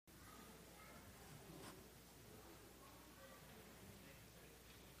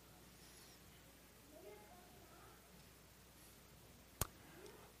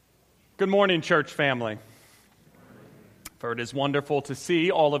Good morning, church family. For it is wonderful to see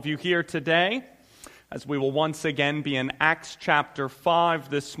all of you here today, as we will once again be in Acts chapter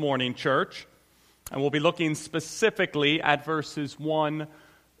 5 this morning, church. And we'll be looking specifically at verses 1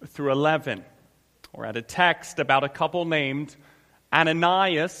 through 11, or at a text about a couple named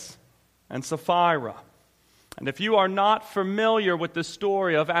Ananias and Sapphira. And if you are not familiar with the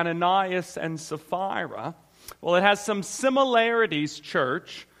story of Ananias and Sapphira, well, it has some similarities,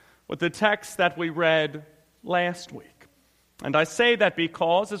 church, with the text that we read last week. And I say that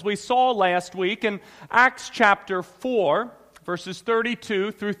because, as we saw last week in Acts chapter 4, verses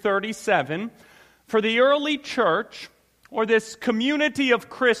 32 through 37, for the early church, or this community of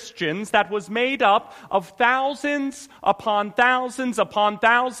Christians that was made up of thousands upon thousands upon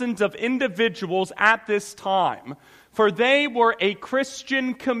thousands of individuals at this time, for they were a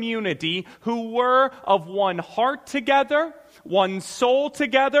Christian community who were of one heart together, one soul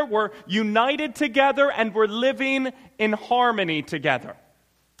together, were united together, and were living in harmony together.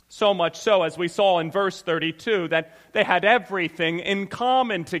 So much so, as we saw in verse 32, that they had everything in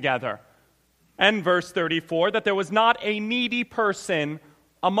common together. And verse 34, that there was not a needy person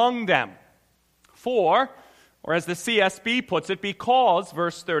among them. For, or as the CSB puts it, because,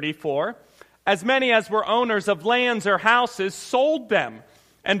 verse 34, as many as were owners of lands or houses sold them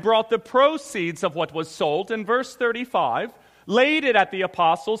and brought the proceeds of what was sold, in verse 35, laid it at the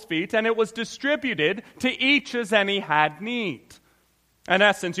apostles' feet, and it was distributed to each as any had need. In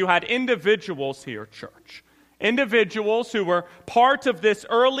essence, you had individuals here, church. Individuals who were part of this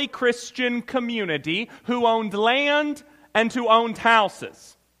early Christian community who owned land and who owned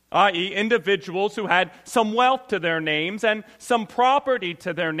houses, i.e., individuals who had some wealth to their names and some property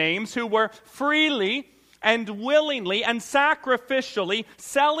to their names, who were freely and willingly and sacrificially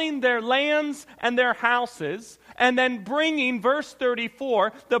selling their lands and their houses, and then bringing, verse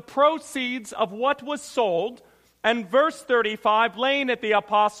 34, the proceeds of what was sold, and verse 35, laying at the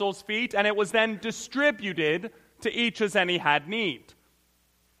apostles' feet, and it was then distributed to each as any had need.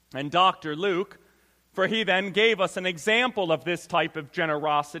 And Dr. Luke, for he then gave us an example of this type of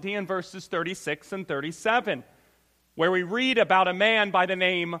generosity in verses 36 and 37, where we read about a man by the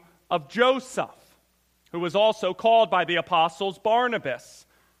name of Joseph, who was also called by the apostles Barnabas,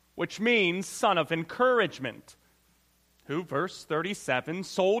 which means son of encouragement, who, verse 37,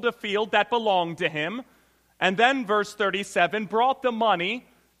 sold a field that belonged to him, and then, verse 37, brought the money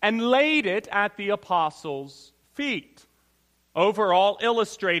and laid it at the apostles' feet. Overall,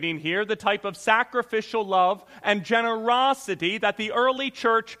 illustrating here the type of sacrificial love and generosity that the early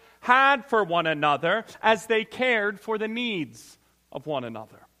church had for one another as they cared for the needs of one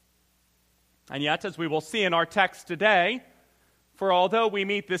another. And yet, as we will see in our text today, for although we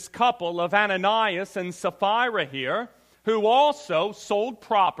meet this couple of Ananias and Sapphira here, who also sold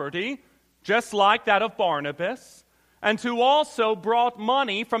property, just like that of Barnabas, and who also brought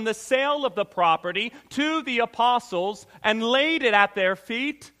money from the sale of the property to the apostles and laid it at their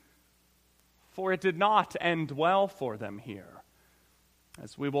feet, for it did not end well for them here.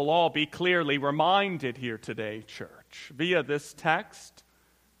 As we will all be clearly reminded here today, church, via this text,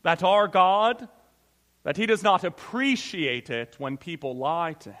 that our God, that He does not appreciate it when people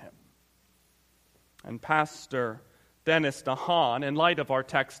lie to Him. And Pastor Dennis DeHaan, in light of our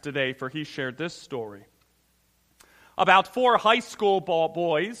text today, for he shared this story about 4 high school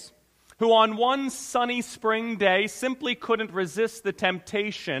boys who on one sunny spring day simply couldn't resist the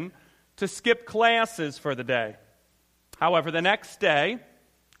temptation to skip classes for the day. However, the next day,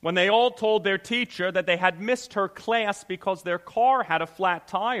 when they all told their teacher that they had missed her class because their car had a flat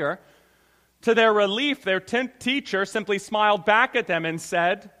tire, to their relief, their teacher simply smiled back at them and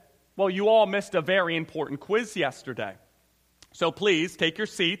said, "Well, you all missed a very important quiz yesterday. So please take your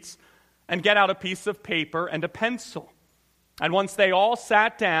seats and get out a piece of paper and a pencil." And once they all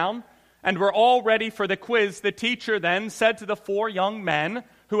sat down and were all ready for the quiz, the teacher then said to the 4 young men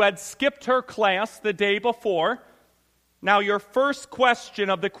who had skipped her class the day before, "Now your first question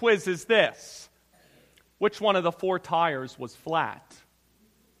of the quiz is this: which one of the 4 tires was flat?"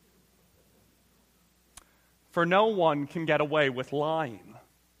 For no one can get away with lying.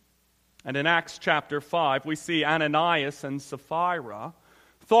 And in Acts chapter 5, we see Ananias and Sapphira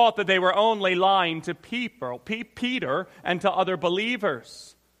thought that they were only lying to Peter and to other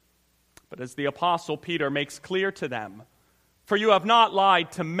believers. But as the apostle Peter makes clear to them, "For you have not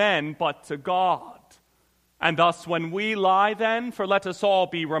lied to men, but to God. And thus when we lie then, for let us all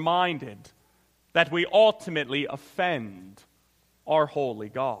be reminded that we ultimately offend our holy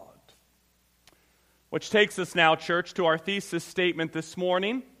God." Which takes us now, church, to our thesis statement this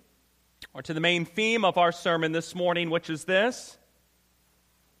morning, or to the main theme of our sermon this morning, which is this: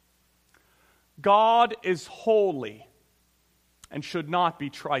 God is holy and should not be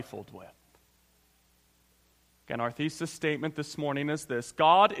trifled with. Again, our thesis statement this morning is this: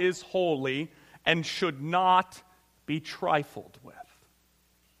 God is holy and should not be trifled with.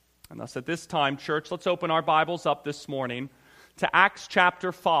 And thus at this time, church, let's open our Bibles up this morning to Acts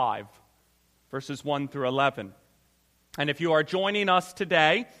chapter 5, verses 1 through 11. And if you are joining us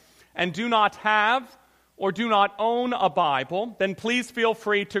today and do not have or do not own a Bible, then please feel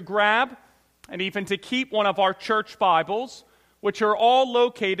free to grab and even to keep one of our church Bibles, which are all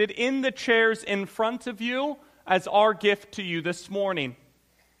located in the chairs in front of you as our gift to you this morning.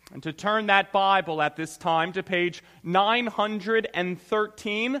 And to turn that Bible at this time to page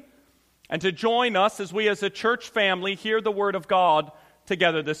 913, and to join us as we as a church family hear the Word of God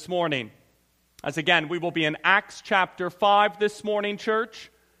together this morning. As again, we will be in Acts chapter 5 this morning, church,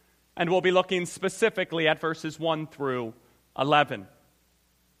 and we'll be looking specifically at verses 1 through 11,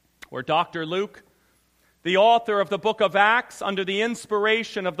 where Dr. Luke, the author of the book of Acts, under the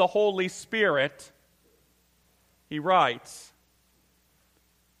inspiration of the Holy Spirit, he writes,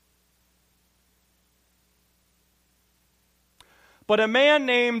 "But a man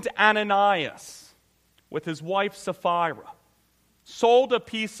named Ananias, with his wife Sapphira, sold a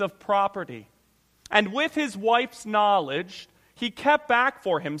piece of property, and with his wife's knowledge, he kept back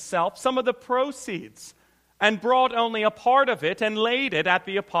for himself some of the proceeds and brought only a part of it and laid it at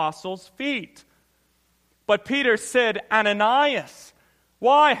the apostles' feet. But Peter said, 'Ananias,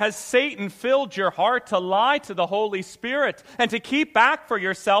 why has Satan filled your heart to lie to the Holy Spirit and to keep back for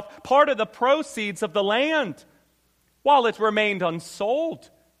yourself part of the proceeds of the land? While it remained unsold,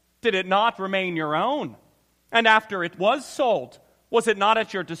 did it not remain your own? And after it was sold, was it not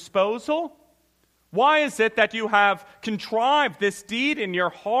at your disposal? Why is it that you have contrived this deed in your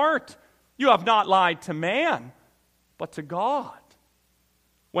heart? You have not lied to man, but to God.'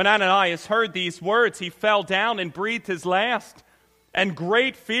 When Ananias heard these words, he fell down and breathed his last, and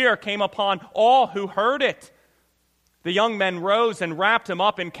great fear came upon all who heard it. The young men rose and wrapped him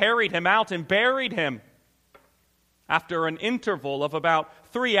up and carried him out and buried him. After an interval of about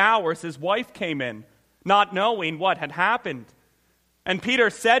 3 hours, his wife came in, not knowing what had happened. And Peter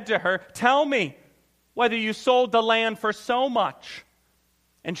said to her, 'Tell me whether you sold the land for so much.'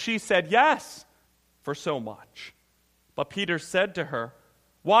 And she said, 'Yes, for so much.' But Peter said to her,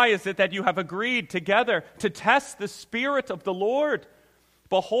 'Why is it that you have agreed together to test the Spirit of the Lord?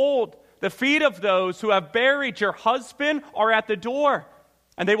 Behold, the feet of those who have buried your husband are at the door,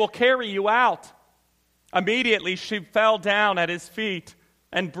 and they will carry you out.' Immediately she fell down at his feet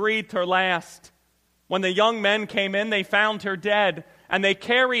and breathed her last. When the young men came in, they found her dead, and they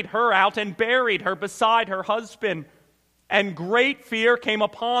carried her out and buried her beside her husband. And great fear came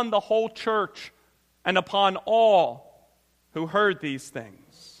upon the whole church and upon all who heard these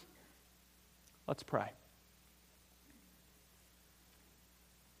things." Let's pray.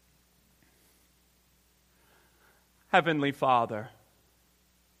 Heavenly Father,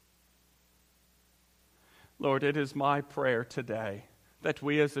 Lord, it is my prayer today that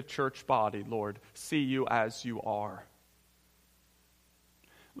we as a church body, Lord, see you as you are.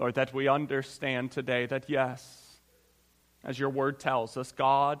 Lord, that we understand today that yes, as your word tells us,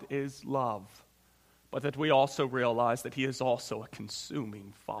 God is love, but that we also realize that he is also a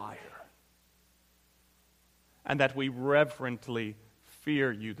consuming fire. And that we reverently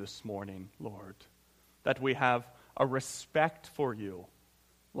fear you this morning, Lord. That we have a respect for you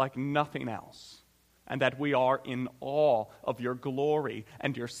like nothing else. And that we are in awe of your glory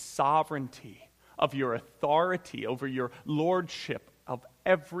and your sovereignty, of your authority over your lordship of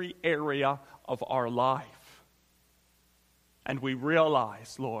every area of our life. And we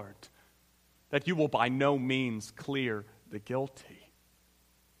realize, Lord, that you will by no means clear the guilty.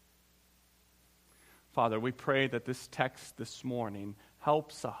 Father, we pray that this text this morning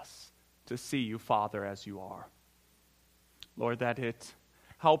helps us to see you, Father, as you are. Lord, that it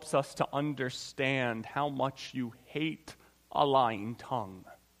helps us to understand how much you hate a lying tongue.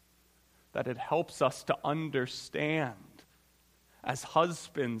 That it helps us to understand, as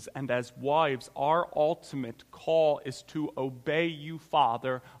husbands and as wives, our ultimate call is to obey you,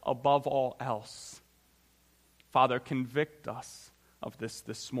 Father, above all else. Father, convict us of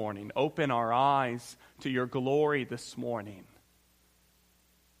this morning. Open our eyes to your glory this morning.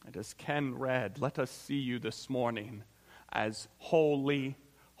 And as Ken read, let us see you this morning as holy,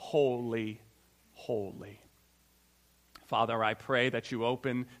 holy, holy. Father, I pray that you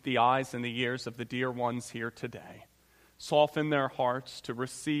open the eyes and the ears of the dear ones here today. Soften their hearts to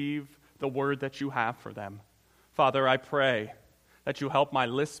receive the word that you have for them. Father, I pray that you help my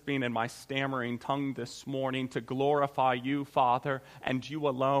lisping and my stammering tongue this morning to glorify you, Father, and you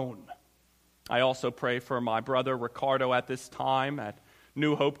alone. I also pray for my brother Ricardo at this time at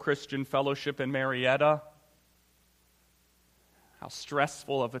New Hope Christian Fellowship in Marietta. How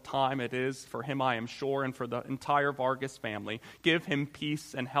stressful of a time it is for him, I am sure, and for the entire Vargas family. Give him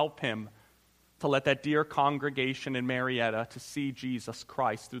peace and help him to let that dear congregation in Marietta to see Jesus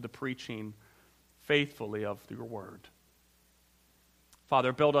Christ through the preaching faithfully of your word.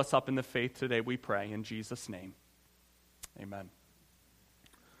 Father, build us up in the faith today, we pray, in Jesus' name. Amen.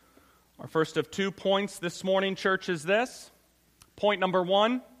 Our first of 2 points this morning, church, is this. Point number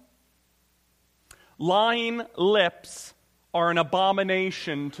 1, lying lips are an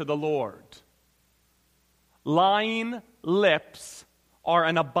abomination to the Lord. Lying lips are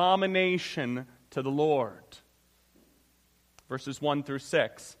an abomination to the Lord. Verses 1 through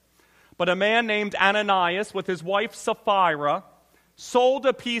 6. But a man named Ananias with his wife Sapphira sold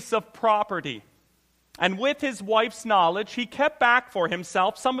a piece of property, and with his wife's knowledge he kept back for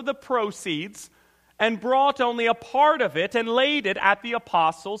himself some of the proceeds and brought only a part of it and laid it at the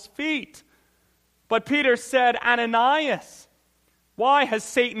apostles' feet. But Peter said, Ananias, why has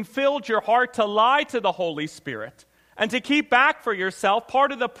Satan filled your heart to lie to the Holy Spirit and to keep back for yourself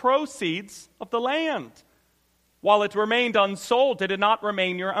part of the proceeds of the land? While it remained unsold, did it not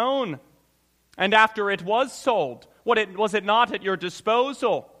remain your own? And after it was sold, was it not at your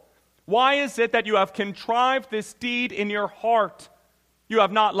disposal? Why is it that you have contrived this deed in your heart? You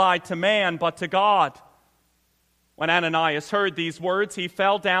have not lied to man, but to God. When Ananias heard these words, he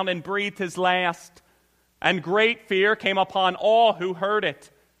fell down and breathed his last, and great fear came upon all who heard it.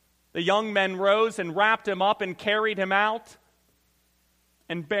 The young men rose and wrapped him up and carried him out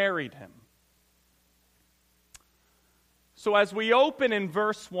and buried him. So as we open in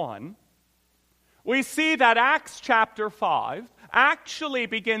verse 1, we see that Acts chapter 5 actually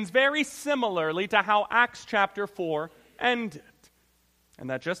begins very similarly to how Acts chapter 4 ended. And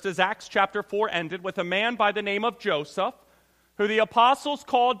that just as Acts chapter 4 ended with a man by the name of Joseph, who the apostles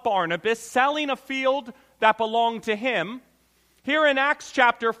called Barnabas, selling a field that belonged to him, here in Acts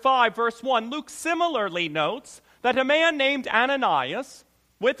chapter 5 verse 1, Luke similarly notes that a man named Ananias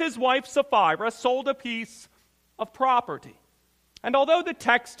with his wife Sapphira sold a piece of property. And although the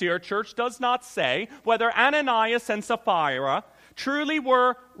text here, church, does not say whether Ananias and Sapphira truly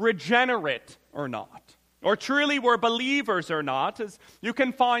were regenerate or not, or truly were believers or not, as you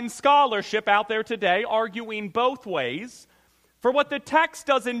can find scholarship out there today arguing both ways, for what the text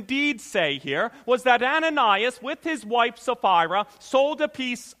does indeed say here was that Ananias with his wife Sapphira sold a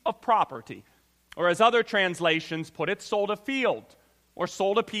piece of property, or as other translations put it, sold a field, or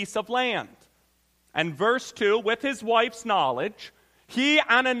sold a piece of land. And verse 2, with his wife's knowledge, he,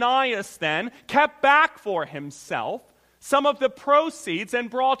 Ananias, then, kept back for himself some of the proceeds and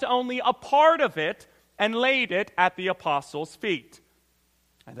brought only a part of it and laid it at the apostles' feet.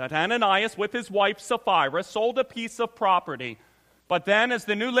 And that Ananias, with his wife Sapphira, sold a piece of property. But then, as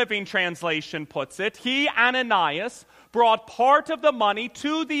the New Living Translation puts it, he, Ananias, brought part of the money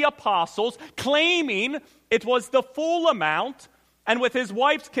to the apostles, claiming it was the full amount, and with his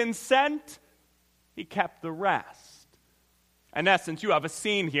wife's consent, he kept the rest. In essence, you have a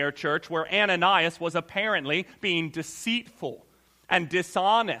scene here, church, where Ananias was apparently being deceitful and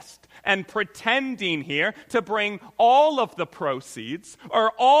dishonest and pretending here to bring all of the proceeds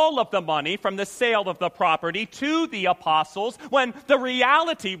or all of the money from the sale of the property to the apostles, when the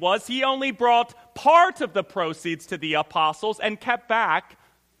reality was he only brought part of the proceeds to the apostles and kept back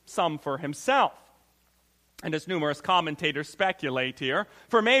some for himself. And as numerous commentators speculate here,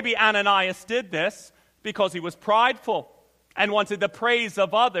 for maybe Ananias did this because he was prideful and wanted the praise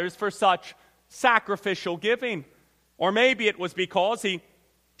of others for such sacrificial giving. Or maybe it was because he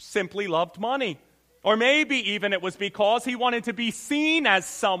simply loved money. Or maybe even it was because he wanted to be seen as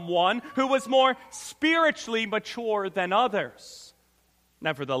someone who was more spiritually mature than others.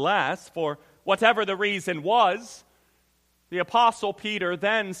 Nevertheless, for whatever the reason was, the Apostle Peter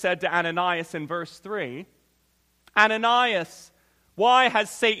then said to Ananias in verse 3, Ananias, why has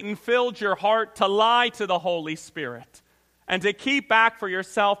Satan filled your heart to lie to the Holy Spirit and to keep back for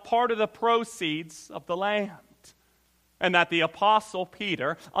yourself part of the proceeds of the land? And that the Apostle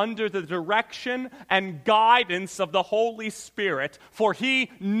Peter, under the direction and guidance of the Holy Spirit, for he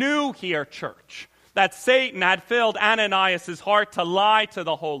knew here, church, that Satan had filled Ananias' heart to lie to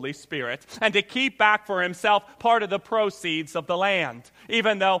the Holy Spirit and to keep back for himself part of the proceeds of the land,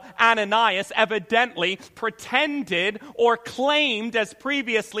 even though Ananias evidently pretended or claimed, as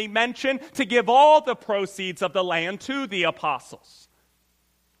previously mentioned, to give all the proceeds of the land to the apostles.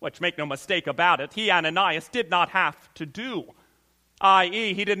 Which, make no mistake about it, he, Ananias, did not have to do.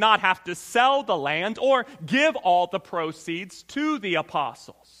 I.e., he did not have to sell the land or give all the proceeds to the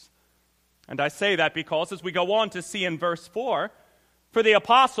apostles. And I say that because as we go on to see in verse 4, for the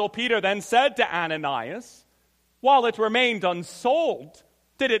apostle Peter then said to Ananias, while it remained unsold,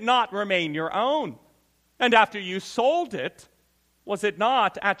 did it not remain your own? And after you sold it, was it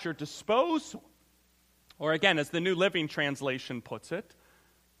not at your disposal? Or again, as the New Living Translation puts it,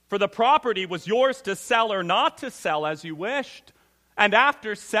 for the property was yours to sell or not to sell as you wished. And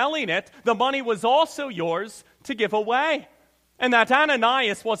after selling it, the money was also yours to give away. And that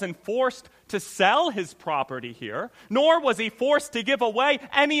Ananias wasn't forced to sell his property here, nor was he forced to give away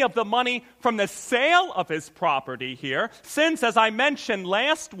any of the money from the sale of his property here, since, as I mentioned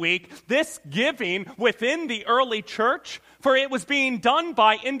last week, this giving within the early church, for it was being done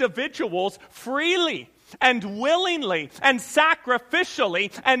by individuals freely and willingly and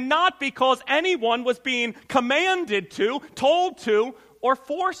sacrificially, and not because anyone was being commanded to, told to, or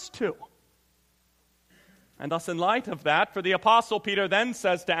forced to. And thus, in light of that, for the apostle Peter then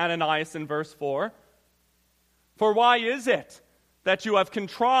says to Ananias in verse 4, for why is it that you have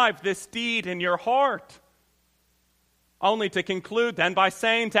contrived this deed in your heart? Only to conclude then by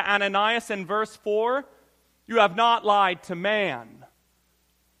saying to Ananias in verse 4, you have not lied to man,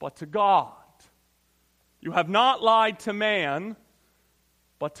 but to God. You have not lied to man,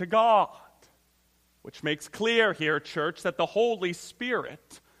 but to God. Which makes clear here, church, that the Holy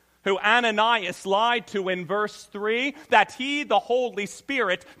Spirit, who Ananias lied to in verse 3, that he, the Holy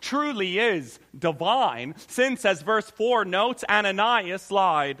Spirit, truly is divine, since, as verse 4 notes, Ananias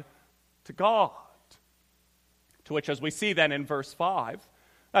lied to God. To which, as we see then in verse 5,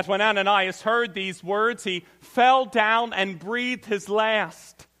 that when Ananias heard these words, he fell down and breathed his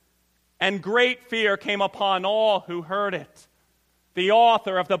last, and great fear came upon all who heard it. The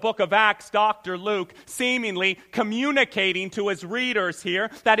author of the book of Acts, Dr. Luke, seemingly communicating to his readers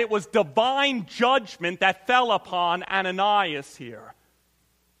here that it was divine judgment that fell upon Ananias here.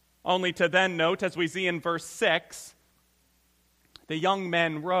 Only to then note, as we see in verse 6, the young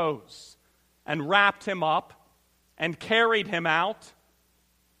men rose and wrapped him up and carried him out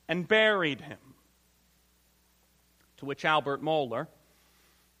and buried him. To which Albert Mohler,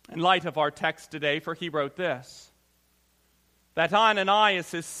 in light of our text today, for he wrote this, that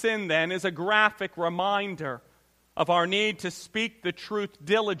Ananias' sin, then, is a graphic reminder of our need to speak the truth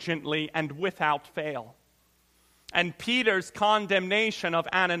diligently and without fail. And Peter's condemnation of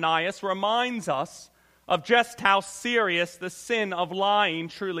Ananias reminds us of just how serious the sin of lying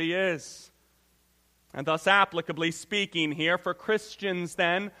truly is. And thus, applicably speaking here, for Christians,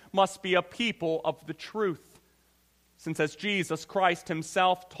 then, must be a people of the truth. Since, as Jesus Christ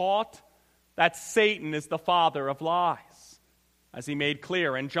himself taught, that Satan is the father of lies, as he made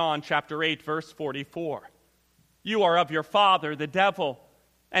clear in John chapter 8, verse 44. You are of your father, the devil,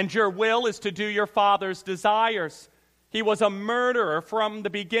 and your will is to do your father's desires. He was a murderer from the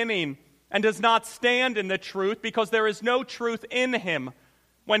beginning and does not stand in the truth because there is no truth in him.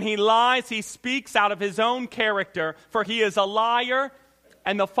 When he lies, he speaks out of his own character, for he is a liar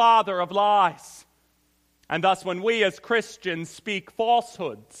and the father of lies. And thus, when we as Christians speak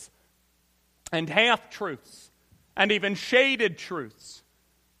falsehoods and half-truths, and even shaded truths,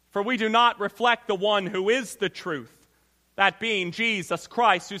 for we do not reflect the one who is the truth, that being Jesus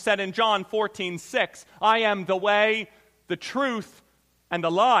Christ, who said in John 14:6, I am the way, the truth, and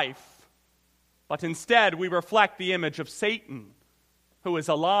the life. But instead we reflect the image of Satan, who is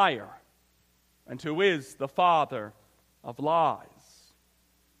a liar, and who is the father of lies.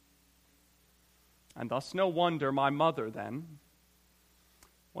 And thus no wonder my mother then,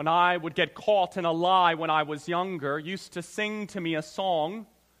 when I would get caught in a lie when I was younger, used to sing to me a song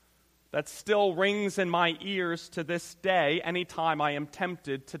that still rings in my ears to this day anytime I am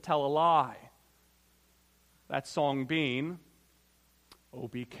tempted to tell a lie. That song being, oh,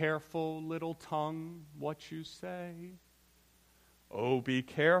 be careful, little tongue, what you say. Oh, be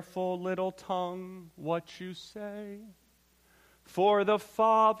careful, little tongue, what you say. For the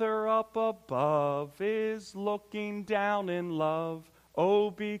Father up above is looking down in love.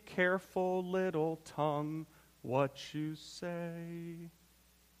 Oh, be careful, little tongue, what you say.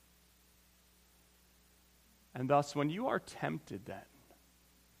 And thus, when you are tempted then,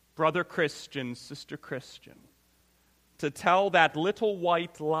 brother Christian, sister Christian, to tell that little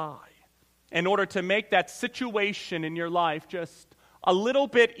white lie in order to make that situation in your life just a little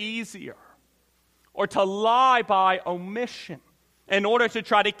bit easier, or to lie by omission in order to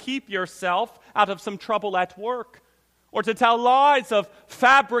try to keep yourself out of some trouble at work, or to tell lies of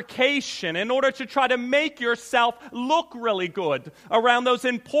fabrication in order to try to make yourself look really good around those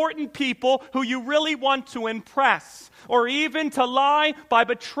important people who you really want to impress, or even to lie by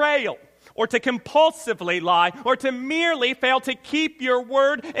betrayal, or to compulsively lie, or to merely fail to keep your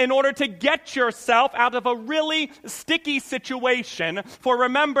word in order to get yourself out of a really sticky situation. For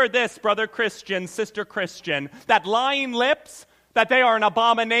remember this, brother Christian, sister Christian, that lying lips, that they are an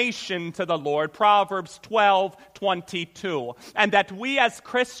abomination to the Lord, Proverbs 12:22, and that we as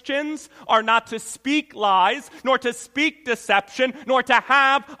Christians are not to speak lies, nor to speak deception, nor to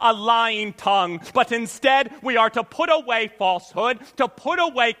have a lying tongue, but instead we are to put away falsehood, to put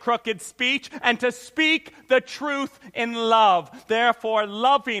away crooked speech, and to speak the truth in love. Therefore,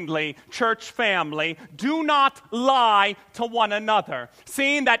 lovingly, church family, do not lie to one another,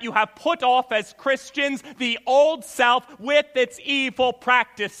 seeing that you have put off as Christians the old self with its evil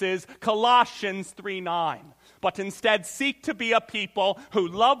practices, Colossians 3:9. But instead seek to be a people who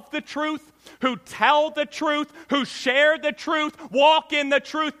love the truth, who tell the truth, who share the truth, walk in the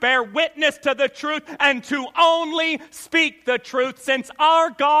truth, bear witness to the truth, and to only speak the truth, since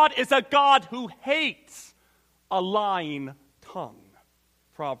our God is a God who hates a lying tongue.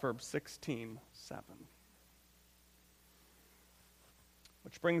 Proverbs 16:7.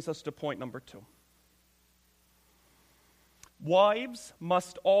 Which brings us to point number 2. Wives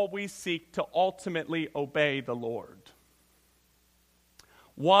must always seek to ultimately obey the Lord.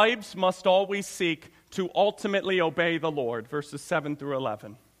 Wives must always seek to ultimately obey the Lord, verses 7 through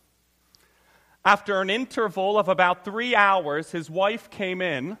 11. After an interval of about 3 hours, his wife came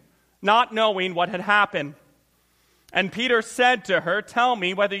in, not knowing what had happened. And Peter said to her, "Tell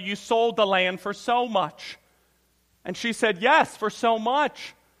me whether you sold the land for so much." And she said, "Yes, for so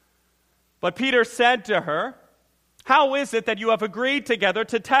much." But Peter said to her, "How is it that you have agreed together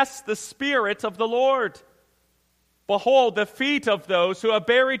to test the Spirit of the Lord? Behold, the feet of those who have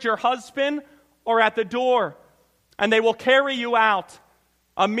buried your husband are at the door, and they will carry you out."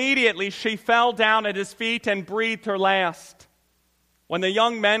 Immediately she fell down at his feet and breathed her last. When the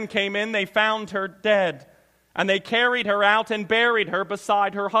young men came in, they found her dead, and they carried her out and buried her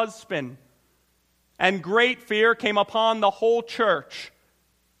beside her husband. And great fear came upon the whole church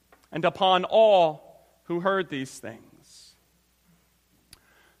and upon all who heard these things.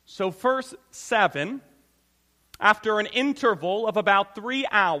 So verse 7, after an interval of about 3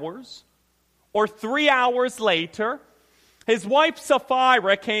 hours, or 3 hours later, his wife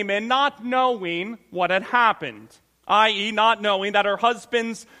Sapphira came in not knowing what had happened, i.e. not knowing that her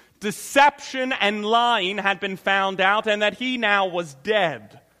husband's deception and lying had been found out and that he now was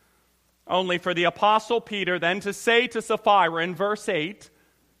dead. Only for the Apostle Peter then to say to Sapphira in verse 8,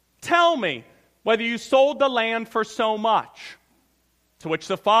 "Tell me whether you sold the land for so much." To which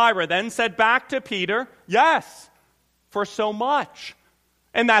Sapphira then said back to Peter, "Yes, for so much."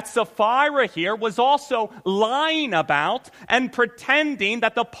 And that Sapphira here was also lying about and pretending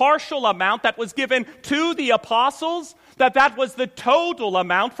that the partial amount that was given to the apostles, that was the total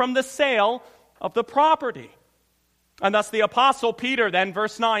amount from the sale of the property. And thus the Apostle Peter then,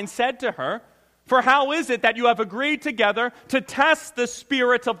 verse 9, said to her, "For how is it that you have agreed together to test the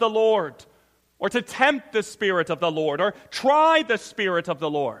Spirit of the Lord, or to tempt the Spirit of the Lord, or try the Spirit of the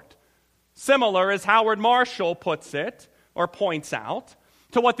Lord?" Similar, as Howard Marshall puts it, or points out,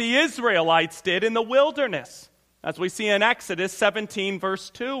 to what the Israelites did in the wilderness, as we see in Exodus 17, verse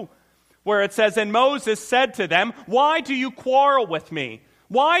 2, where it says, "And Moses said to them, 'Why do you quarrel with me?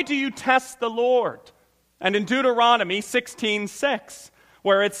 Why do you test the Lord?' And in Deuteronomy 16:6,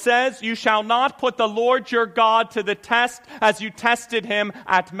 where it says, 'You shall not put the Lord your God to the test as you tested him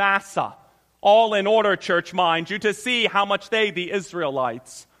at Massah.'" All in order, church, mind you, to see how much they, the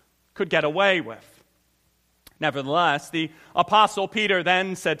Israelites, could get away with. Nevertheless, the Apostle Peter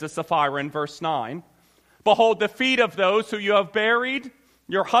then said to Sapphira in verse 9, "Behold, the feet of those who you have buried,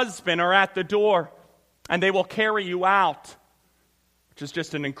 your husband, are at the door, and they will carry you out." Which is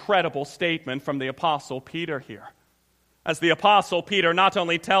just an incredible statement from the Apostle Peter here. As the Apostle Peter not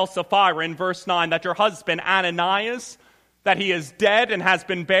only tells Sapphira in verse 9 that your husband Ananias, that he is dead and has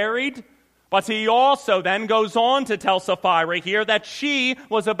been buried, but he also then goes on to tell Sapphira here that she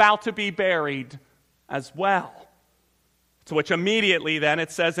was about to be buried as well. To which immediately then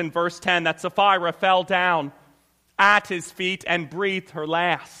it says in verse 10 that Sapphira fell down at his feet and breathed her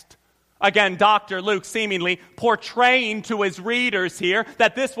last. Again, Dr. Luke seemingly portraying to his readers here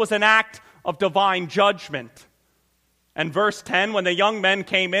that this was an act of divine judgment. And verse 10, when the young men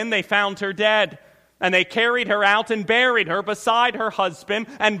came in, they found her dead. And they carried her out and buried her beside her husband.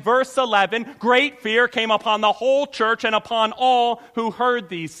 And verse 11, great fear came upon the whole church and upon all who heard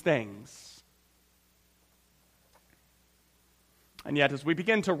these things. And yet, as we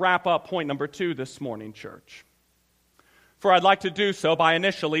begin to wrap up point number 2 this morning, church, for I'd like to do so by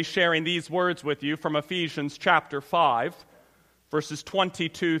initially sharing these words with you from Ephesians chapter 5, verses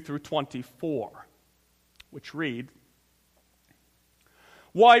 22 through 24, which read,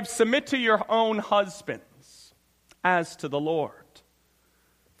 "Wives, submit to your own husbands as to the Lord.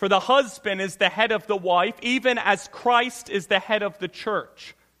 For the husband is the head of the wife, even as Christ is the head of the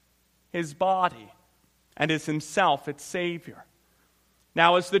church, his body, and is himself its Savior.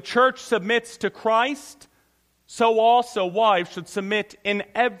 Now, as the church submits to Christ, so also wives should submit in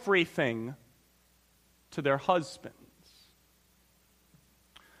everything to their husbands."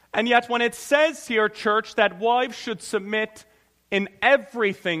 And yet when it says here, church, that wives should submit in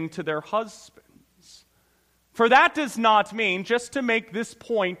everything to their husbands, for that does not mean, just to make this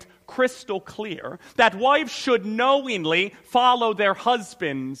point crystal clear, that wives should knowingly follow their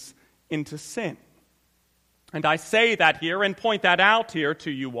husbands into sin. And I say that here and point that out here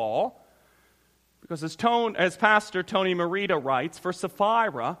to you all, because as Pastor Tony Merida writes, for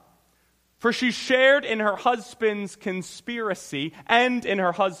Sapphira, for she shared in her husband's conspiracy and in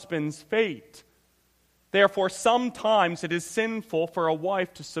her husband's fate. Therefore, sometimes it is sinful for a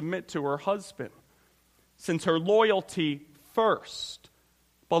wife to submit to her husband, since her loyalty first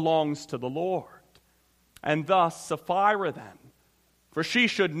belongs to the Lord. And thus, Sapphira then, for she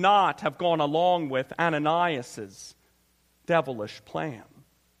should not have gone along with Ananias's devilish plan.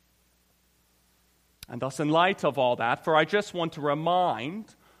 And thus, in light of all that, for I just want to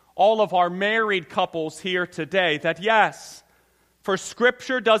remind all of our married couples here today that yes, for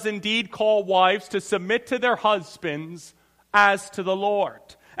Scripture does indeed call wives to submit to their husbands as to the Lord,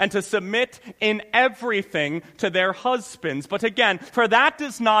 and to submit in everything to their husbands. But again, for that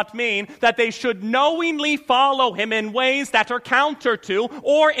does not mean that they should knowingly follow him in ways that are counter to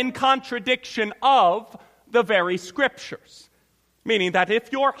or in contradiction of the very Scriptures. Meaning that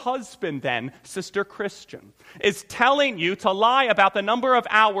if your husband then, sister Christian, is telling you to lie about the number of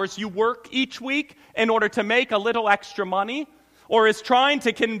hours you work each week in order to make a little extra money, or is trying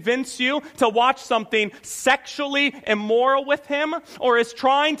to convince you to watch something sexually immoral with him, or is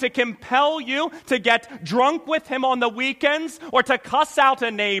trying to compel you to get drunk with him on the weekends, or to cuss out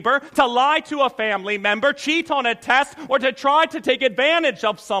a neighbor, to lie to a family member, cheat on a test, or to try to take advantage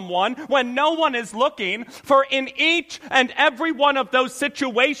of someone when no one is looking, for in each and every one of those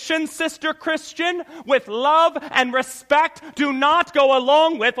situations, sister Christian, with love and respect, do not go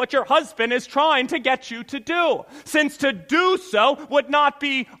along with what your husband is trying to get you to do, since to do so would not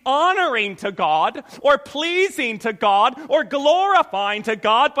be honoring to God or pleasing to God or glorifying to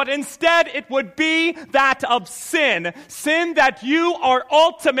God, but instead it would be that of sin. Sin that you are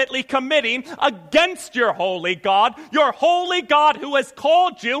ultimately committing against your holy God who has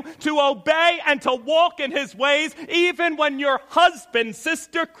called you to obey and to walk in his ways, even when your husband,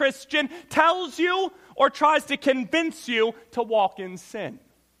 sister Christian, tells you or tries to convince you to walk in sin.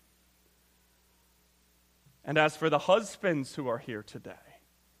 And as for the husbands who are here today,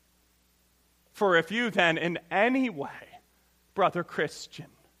 for if you then in any way, brother Christian,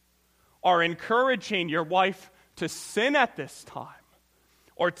 are encouraging your wife to sin at this time,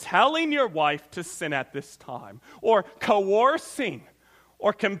 or telling your wife to sin at this time, or coercing,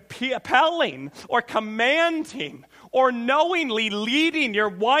 or compelling, or commanding, or knowingly leading your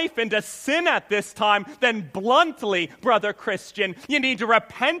wife into sin at this time, then bluntly, brother Christian, you need to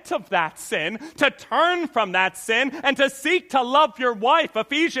repent of that sin, to turn from that sin, and to seek to love your wife,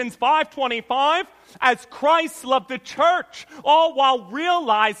 Ephesians 5:25, as Christ loved the church, all while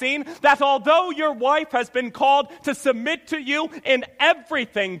realizing that although your wife has been called to submit to you in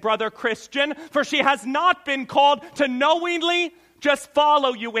everything, brother Christian, for she has not been called to knowingly just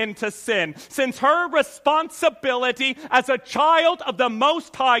follow you into sin, since her responsibility as a child of the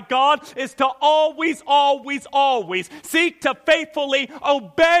Most High God is to always, always, always seek to faithfully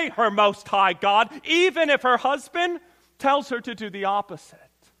obey her Most High God, even if her husband tells her to do the opposite.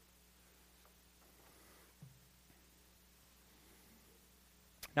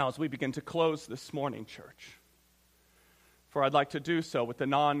 Now, as we begin to close this morning, church, for I'd like to do so with the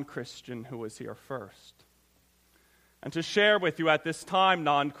non-Christian who was here first, and to share with you at this time,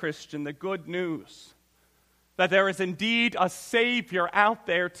 non-Christian, the good news that there is indeed a Savior out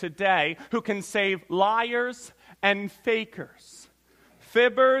there today who can save liars and fakers,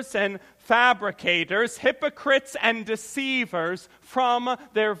 fibbers and fabricators, hypocrites and deceivers from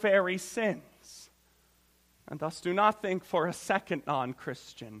their very sins. And thus do not think for a second,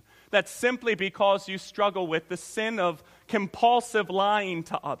 non-Christian, that simply because you struggle with the sin of compulsive lying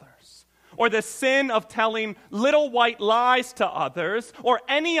to others, or the sin of telling little white lies to others, or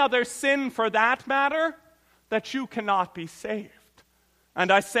any other sin for that matter, that you cannot be saved. And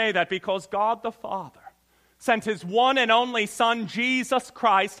I say that because God the Father, sent his one and only Son, Jesus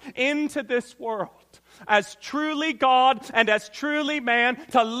Christ, into this world as truly God and as truly man,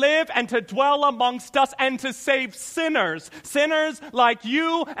 to live and to dwell amongst us and to save sinners like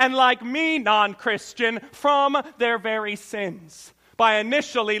you and like me, non-Christian, from their very sins, by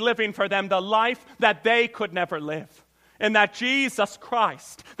initially living for them the life that they could never live. And that Jesus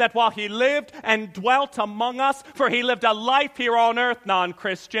Christ, that while he lived and dwelt among us, for he lived a life here on earth,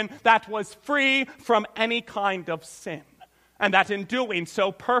 non-Christian, that was free from any kind of sin. And that in doing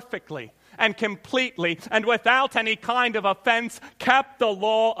so perfectly and completely and without any kind of offense, kept the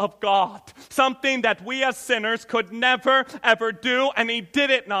law of God. Something that we as sinners could never, ever do. And he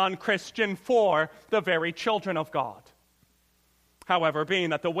did it, non-Christian, for the very children of God. However, being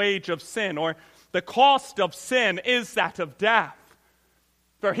that the wage of sin, or the cost of sin, is that of death,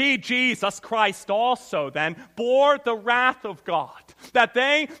 for he, Jesus Christ, also then bore the wrath of God that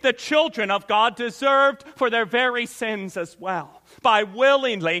they, the children of God, deserved for their very sins as well, by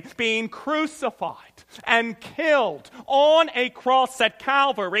willingly being crucified and killed on a cross at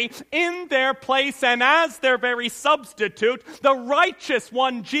Calvary in their place and as their very substitute, the righteous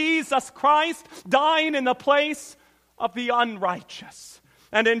one, Jesus Christ, dying in the place of the unrighteous.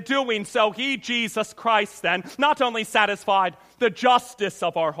 And in doing so, he, Jesus Christ, then, not only satisfied the justice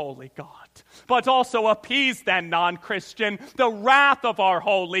of our holy God, but also appeased, then, non-Christian, the wrath of our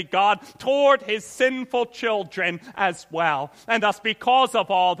holy God toward his sinful children as well. And thus, because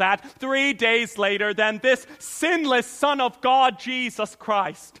of all that, 3 days later, then, this sinless Son of God, Jesus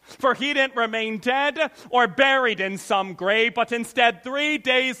Christ, for he didn't remain dead or buried in some grave, but instead 3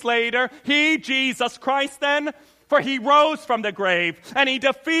 days later, he, Jesus Christ, then, for he rose from the grave, and he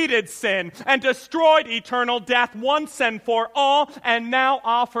defeated sin and destroyed eternal death once and for all, and now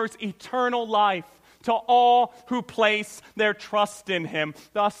offers eternal life to all who place their trust in him.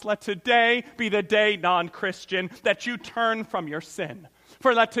 Thus, let today be the day, non-Christian, that you turn from your sin.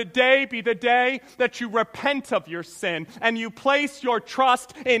 For let today be the day that you repent of your sin and you place your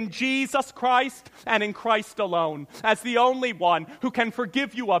trust in Jesus Christ and in Christ alone as the only one who can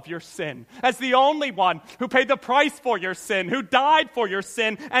forgive you of your sin, as the only one who paid the price for your sin, who died for your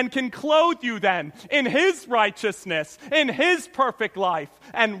sin, and can clothe you then in his righteousness, in his perfect life,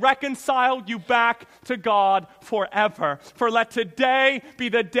 and reconcile you back to God forever. For let today be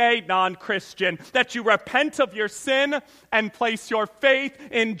the day, non-Christian, that you repent of your sin and place your faith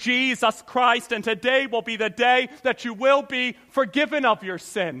in Jesus Christ. And today will be the day that you will be forgiven of your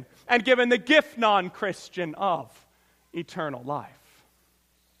sin and given the gift, non-Christian, of eternal life.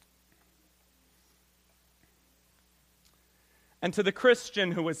 And to the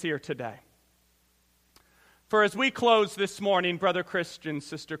Christian who is here today, for as we close this morning, brother Christian,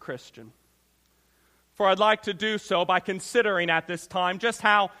 sister Christian, for I'd like to do so by considering at this time just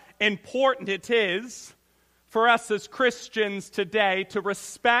how important it is for us as Christians today to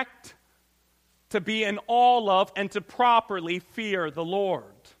respect, to be in awe of, and to properly fear the Lord.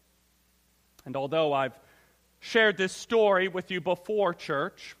 And although I've shared this story with you before,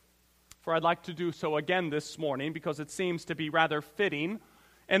 church, for I'd like to do so again this morning because it seems to be rather fitting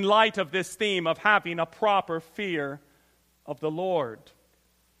in light of this theme of having a proper fear of the Lord.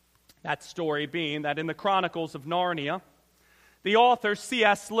 That story being that in the Chronicles of Narnia, the author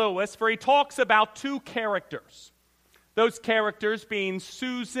C.S. Lewis, for he talks about two characters, those characters being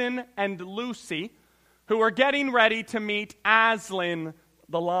Susan and Lucy, who are getting ready to meet Aslan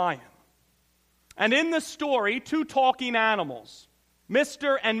the lion. And in the story, two talking animals,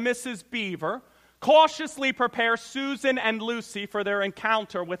 Mr. and Mrs. Beaver, cautiously prepare Susan and Lucy for their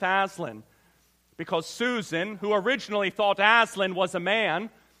encounter with Aslan, because Susan, who originally thought Aslan was a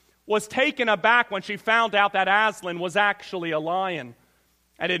man, was taken aback when she found out that Aslan was actually a lion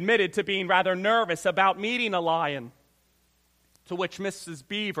and admitted to being rather nervous about meeting a lion. To which Mrs.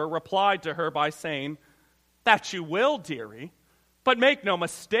 Beaver replied to her by saying, "That you will, dearie, but make no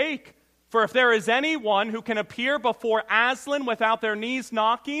mistake, for if there is anyone who can appear before Aslan without their knees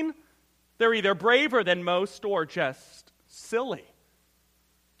knocking, they're either braver than most or just silly."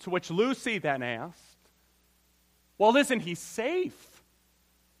 To which Lucy then asked, "Well, isn't he safe?"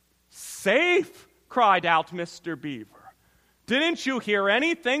 "Safe?" cried out Mr. Beaver. "Didn't you hear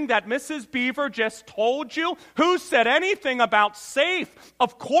anything that Mrs. Beaver just told you? Who said anything about safe?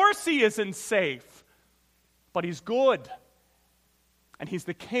 Of course he isn't safe. But he's good. And he's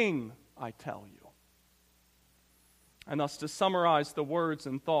the king, I tell you." And thus to summarize the words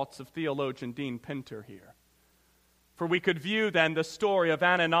and thoughts of theologian Dean Pinter here, for we could view then the story of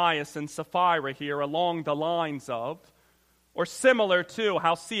Ananias and Sapphira here along the lines of, or similar to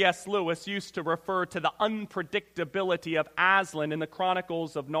how C.S. Lewis used to refer to the unpredictability of Aslan in the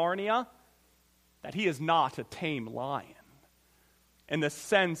Chronicles of Narnia, that he is not a tame lion, in the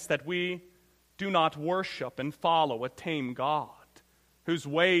sense that we do not worship and follow a tame God, whose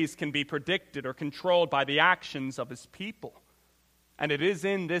ways can be predicted or controlled by the actions of his people. And it is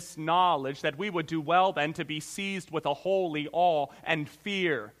in this knowledge that we would do well then to be seized with a holy awe and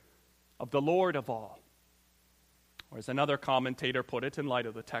fear of the Lord of all. Or as another commentator put it in light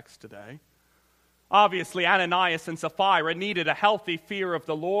of the text today, obviously Ananias and Sapphira needed a healthy fear of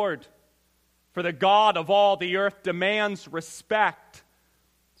the Lord, for the God of all the earth demands respect.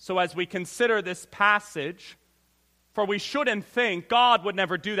 So as we consider this passage, for we shouldn't think God would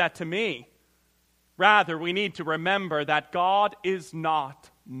never do that to me. Rather, we need to remember that God is not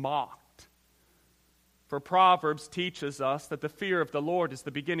mocked. For Proverbs teaches us that the fear of the Lord is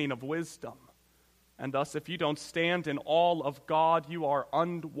the beginning of wisdom. And thus, if you don't stand in awe of God, you are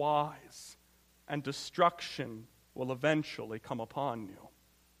unwise, and destruction will eventually come upon you.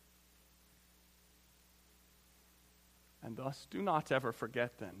 And thus, do not ever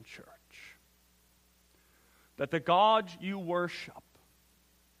forget then, church, that the God you worship,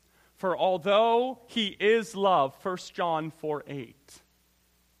 for although he is love, 1 John 4:8,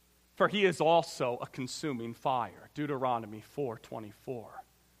 for he is also a consuming fire, Deuteronomy 4:24.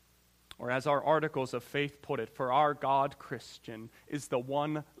 Or as our articles of faith put it, for our God, Christian, is the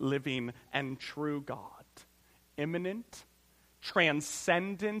one living and true God, immanent,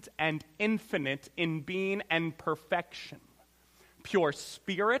 transcendent, and infinite in being and perfection, pure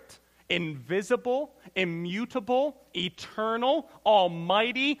spirit, invisible, immutable, eternal,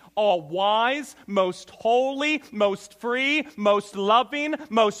 almighty, all-wise, most holy, most free, most loving,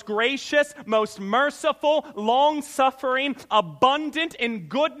 most gracious, most merciful, long-suffering, abundant in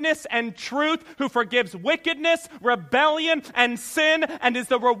goodness and truth, who forgives wickedness, rebellion, and sin, and is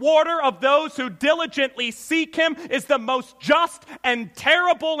the rewarder of those who diligently seek him, is the most just and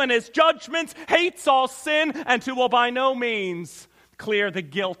terrible in his judgments, hates all sin, and who will by no means clear the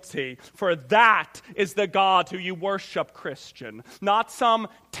guilty. For that is the God who you worship, Christian. Not some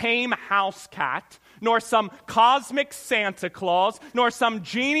tame house cat, nor some cosmic Santa Claus, nor some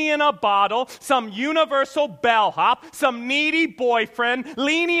genie in a bottle, some universal bellhop, some needy boyfriend,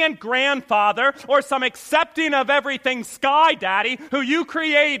 lenient grandfather, or some accepting of everything sky daddy who you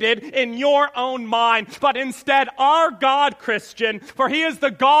created in your own mind. But instead, our God, Christian, for he is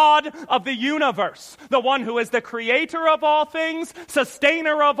the God of the universe, the one who is the creator of all things,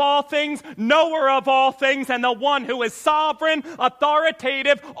 sustainer of all things, knower of all things, and the one who is sovereign,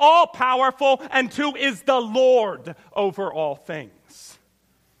 authoritative, all-powerful, and who is the Lord over all things.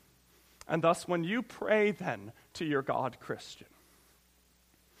 And thus, when you pray then to your God, Christian,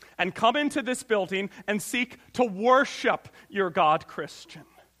 and come into this building and seek to worship your God, Christian,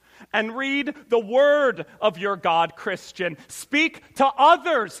 and read the word of your God, Christian, speak to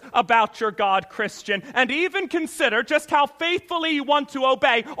others about your God, Christian, and even consider just how faithfully you want to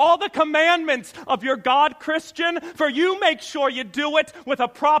obey all the commandments of your God, Christian, for you make sure you do it with a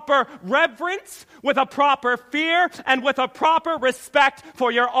proper reverence, with a proper fear, and with a proper respect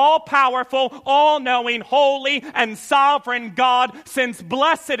for your all-powerful, all-knowing, holy, and sovereign God, since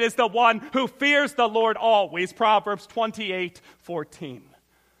blessed is the one who fears the Lord always, Proverbs 28:14.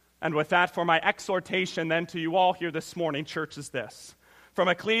 And with that, for my exhortation then to you all here this morning, church, is this. From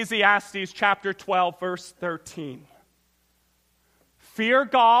Ecclesiastes chapter 12, verse 13. Fear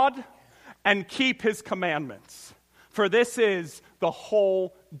God and keep his commandments, for this is the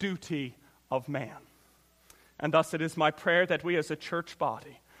whole duty of man. And thus it is my prayer that we as a church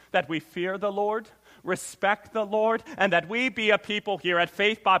body, that we fear the Lord, respect the Lord, and that we be a people here at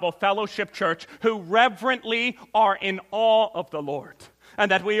Faith Bible Fellowship Church who reverently are in awe of the Lord. And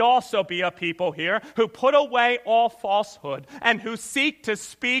that we also be a people here who put away all falsehood and who seek to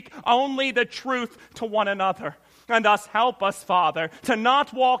speak only the truth to one another. And thus help us, Father, to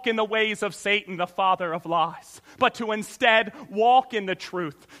not walk in the ways of Satan, the father of lies, but to instead walk in the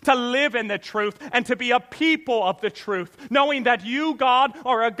truth, to live in the truth, and to be a people of the truth, knowing that you, God,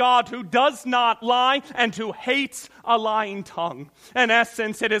 are a God who does not lie and who hates a lying tongue. In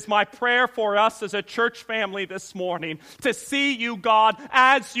essence, it is my prayer for us as a church family this morning to see you, God,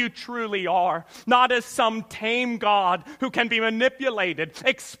 as you truly are, not as some tame God who can be manipulated,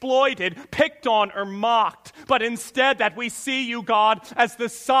 exploited, picked on, or mocked, but instead that we see you, God, as the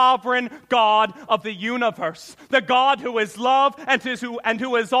sovereign God of the universe, the God who is love and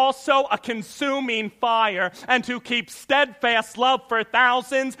who is also a consuming fire, and who keeps steadfast love for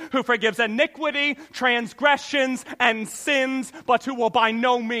thousands, who forgives iniquity, transgressions, and sins, but who will by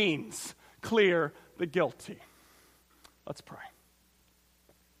no means clear the guilty. Let's pray.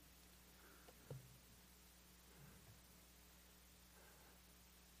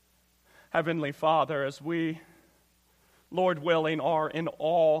 Heavenly Father, as we, Lord willing, are in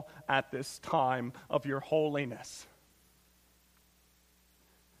awe at this time of your holiness,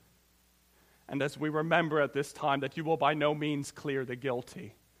 and as we remember at this time that you will by no means clear the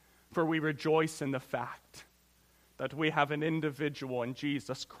guilty, for we rejoice in the fact that we have an individual in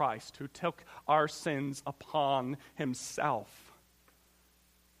Jesus Christ who took our sins upon himself,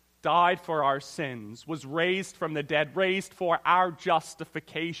 died for our sins, was raised from the dead, raised for our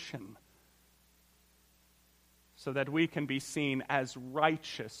justification, so that we can be seen as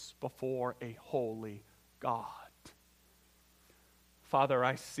righteous before a holy God. Father,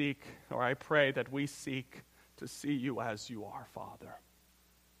 I pray that we seek to see you as you are, Father,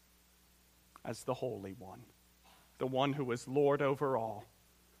 as the Holy One, the one who is Lord over all,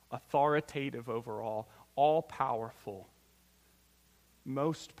 authoritative over all powerful,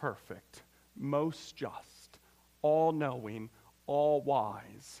 most perfect, most just, all-knowing,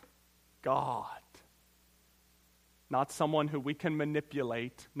 all-wise God. Not someone who we can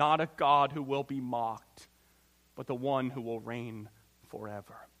manipulate, not a God who will be mocked, but the one who will reign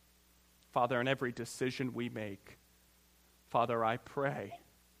forever. Father, in every decision we make, Father, I pray,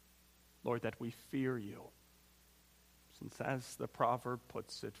 Lord, that we fear you. Since as the proverb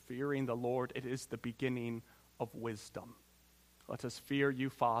puts it, fearing the Lord, it is the beginning of wisdom. Let us fear you,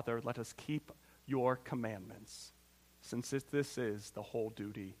 Father. Let us keep your commandments, since this is the whole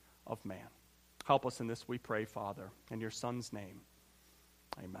duty of man. Help us in this, we pray, Father, in your Son's name.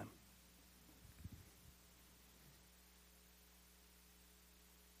 Amen.